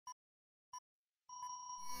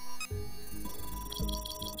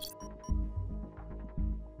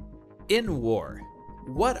In war,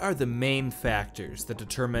 what are the main factors that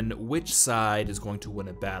determine which side is going to win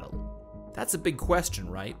a battle? That's a big question,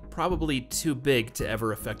 right? Probably too big to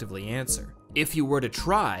ever effectively answer. If you were to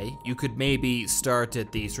try, you could maybe start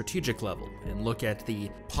at the strategic level and look at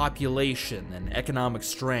the population and economic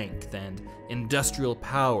strength and industrial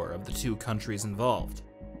power of the two countries involved.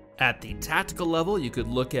 At the tactical level, you could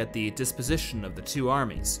look at the disposition of the two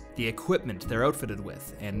armies, the equipment they're outfitted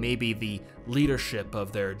with, and maybe the leadership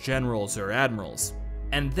of their generals or admirals.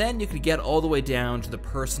 And then you could get all the way down to the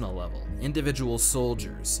personal level, individual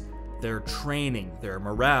soldiers, their training, their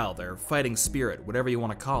morale, their fighting spirit, whatever you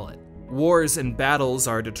want to call it. Wars and battles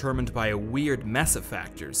are determined by a weird mess of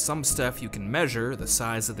factors. Some stuff you can measure, the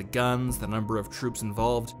size of the guns, the number of troops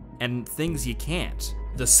involved, and things you can't.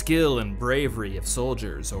 The skill and bravery of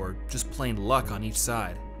soldiers, or just plain luck on each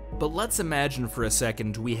side. But let's imagine for a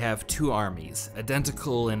second we have two armies,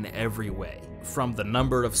 identical in every way. From the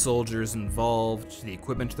number of soldiers involved, to the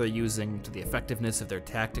equipment they're using, to the effectiveness of their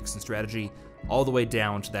tactics and strategy, all the way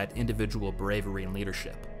down to that individual bravery and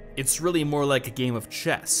leadership. It's really more like a game of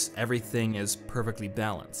chess. Everything is perfectly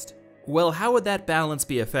balanced. Well, how would that balance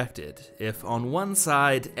be affected if on one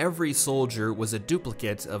side every soldier was a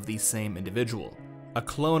duplicate of the same individual? A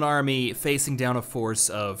clone army facing down a force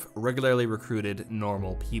of regularly recruited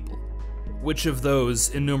normal people. Which of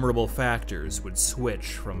those innumerable factors would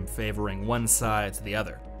switch from favoring one side to the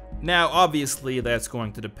other? Now, obviously, that's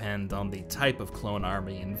going to depend on the type of clone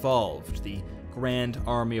army involved. The Grand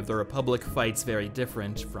Army of the Republic fights very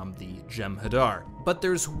different from the Jem'Hadar. But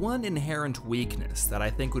there's one inherent weakness that I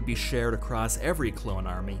think would be shared across every clone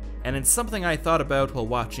army, and it's something I thought about while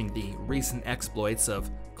watching the recent exploits of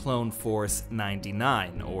Clone Force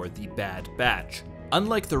 99, or the Bad Batch.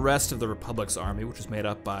 Unlike the rest of the Republic's army, which was made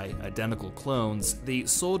up by identical clones, the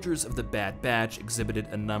soldiers of the Bad Batch exhibited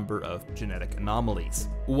a number of genetic anomalies.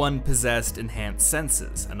 One possessed enhanced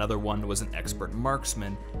senses, another one was an expert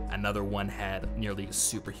marksman, another one had nearly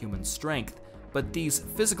superhuman strength, but these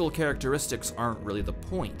physical characteristics aren't really the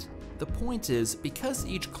point. The point is, because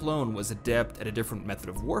each clone was adept at a different method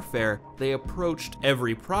of warfare, they approached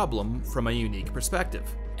every problem from a unique perspective.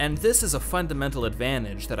 And this is a fundamental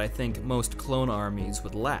advantage that I think most clone armies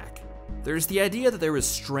would lack. There's the idea that there is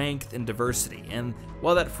strength in diversity, and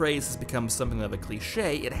while that phrase has become something of a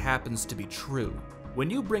cliche, it happens to be true. When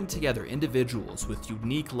you bring together individuals with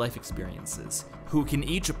unique life experiences, who can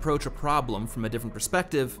each approach a problem from a different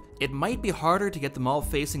perspective, it might be harder to get them all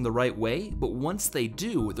facing the right way, but once they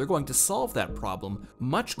do, they're going to solve that problem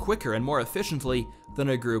much quicker and more efficiently than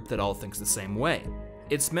a group that all thinks the same way.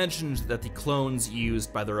 It's mentioned that the clones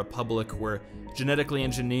used by the Republic were genetically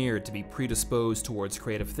engineered to be predisposed towards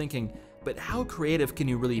creative thinking, but how creative can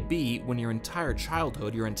you really be when your entire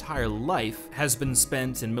childhood, your entire life, has been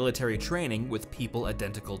spent in military training with people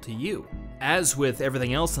identical to you? As with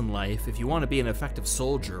everything else in life, if you want to be an effective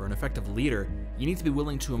soldier or an effective leader, you need to be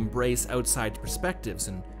willing to embrace outside perspectives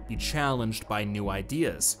and be challenged by new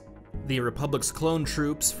ideas. The Republic's clone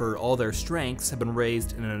troops, for all their strengths, have been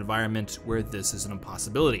raised in an environment where this is an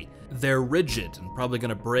impossibility. They're rigid and probably going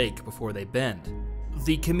to break before they bend.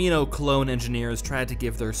 The Camino clone engineers tried to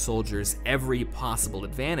give their soldiers every possible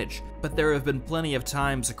advantage, but there have been plenty of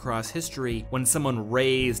times across history when someone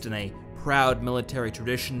raised in a proud military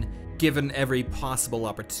tradition, given every possible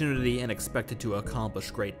opportunity and expected to accomplish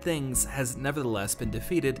great things, has nevertheless been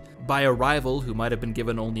defeated by a rival who might have been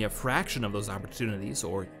given only a fraction of those opportunities,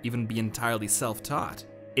 or even be entirely self-taught.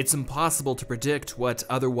 It's impossible to predict what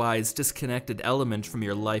otherwise disconnected element from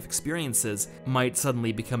your life experiences might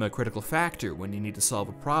suddenly become a critical factor when you need to solve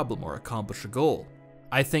a problem or accomplish a goal.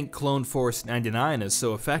 I think Clone Force 99 is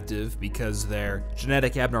so effective because their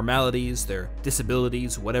genetic abnormalities, their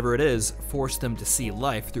disabilities, whatever it is, force them to see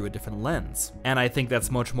life through a different lens. And I think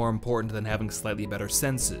that's much more important than having slightly better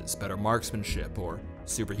senses, better marksmanship, or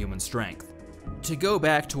superhuman strength. To go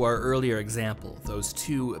back to our earlier example, those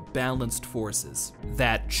two balanced forces,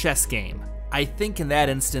 that chess game, I think in that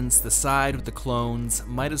instance the side with the clones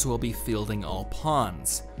might as well be fielding all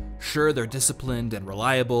pawns. Sure, they're disciplined and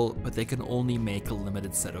reliable, but they can only make a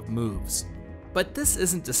limited set of moves. But this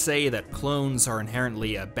isn't to say that clones are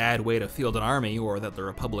inherently a bad way to field an army or that the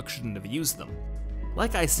Republic shouldn't have used them.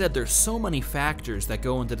 Like I said, there's so many factors that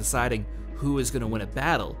go into deciding who is going to win a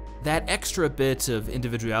battle. That extra bit of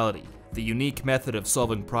individuality, the unique method of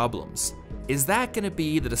solving problems, is that going to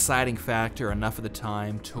be the deciding factor enough of the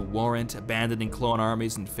time to warrant abandoning clone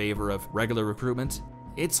armies in favor of regular recruitment?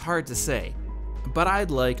 It's hard to say. But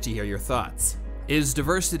I'd like to hear your thoughts. Is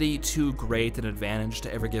diversity too great an advantage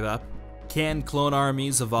to ever give up? Can clone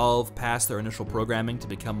armies evolve past their initial programming to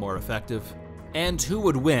become more effective? And who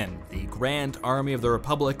would win, the Grand Army of the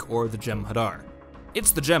Republic or the Jem'Hadar?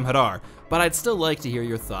 It's the Jem'Hadar, but I'd still like to hear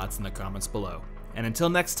your thoughts in the comments below. And until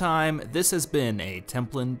next time, this has been a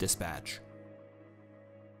Templin Dispatch.